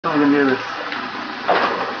Someone's gonna do this.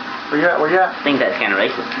 Where you at? Where you at? I think that's kind of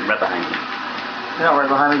racist. Right behind you. Yeah, right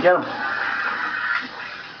behind me. Get him.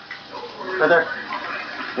 Right there.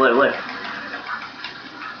 What?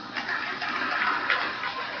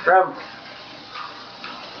 Grab him.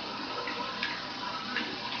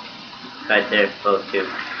 Right there, both two.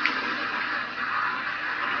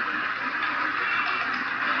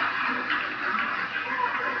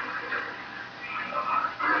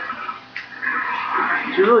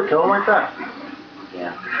 Did you really kill him like that?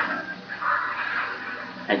 Yeah.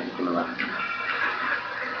 I just him alone.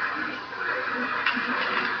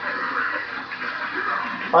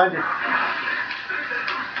 Find you.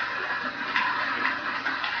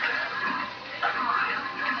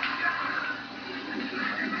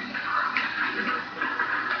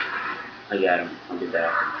 I got him. I'll do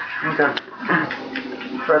that. Okay.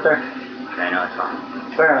 It's right there. I know it's fine.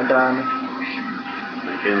 There, I got him.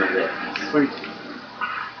 My dream is it. Sweet.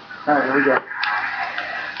 Alright, here we go.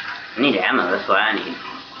 I need ammo, that's what I need.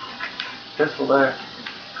 Pistol there.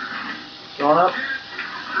 Going up.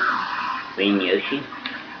 Green Yoshi?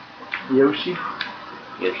 Yoshi.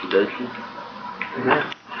 Yoshi Goshi?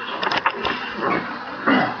 Yeah.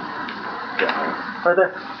 Right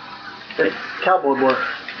there. Good. Cowboy boy.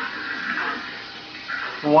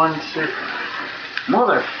 1, 2.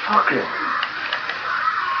 Motherfucker.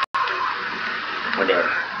 We're dead.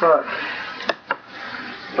 Fuck.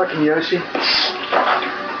 Fucking Yoshi.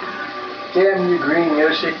 Damn you, green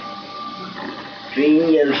Yoshi.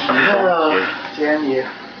 Green Yoshi. Oh, damn you.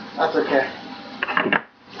 That's okay.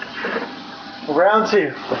 Round 2.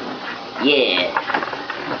 Yeah.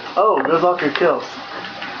 Oh, goes off your kills.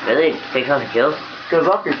 Really? Takes off the kills? Goes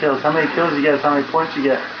off your kills. How many kills you get is how many points you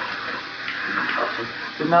get. Awesome.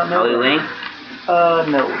 Did not know. Are we winning?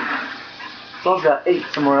 No. Someone's got 8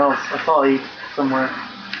 somewhere else. I saw 8 somewhere.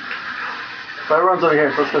 But everyone's over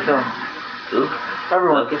here, so let's go kill them. Who?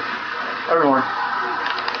 Everyone. Focus? Everyone.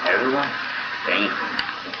 Everyone? Damn.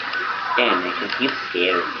 Damn, Nick, you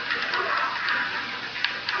scared.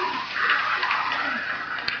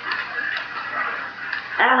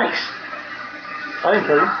 Alex! I didn't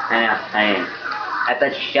kill you. I know, I didn't. I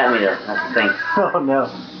thought you shot me though, that's the thing. Oh no.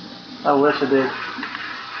 I wish I did.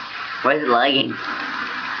 Why is it lagging?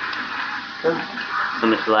 Good. So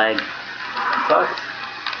much lag. Sucks.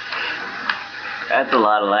 That's a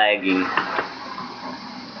lot of lagging.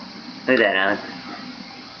 Look at that, Alex.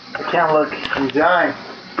 I can't look. I'm dying.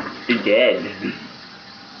 You're dead.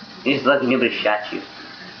 You're just lucky nobody shot you.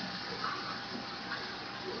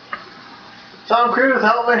 Tom Cruise,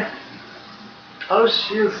 help me. Oh,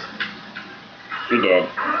 shoot. You're dead.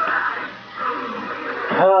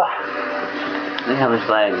 Look how much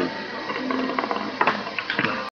lagging.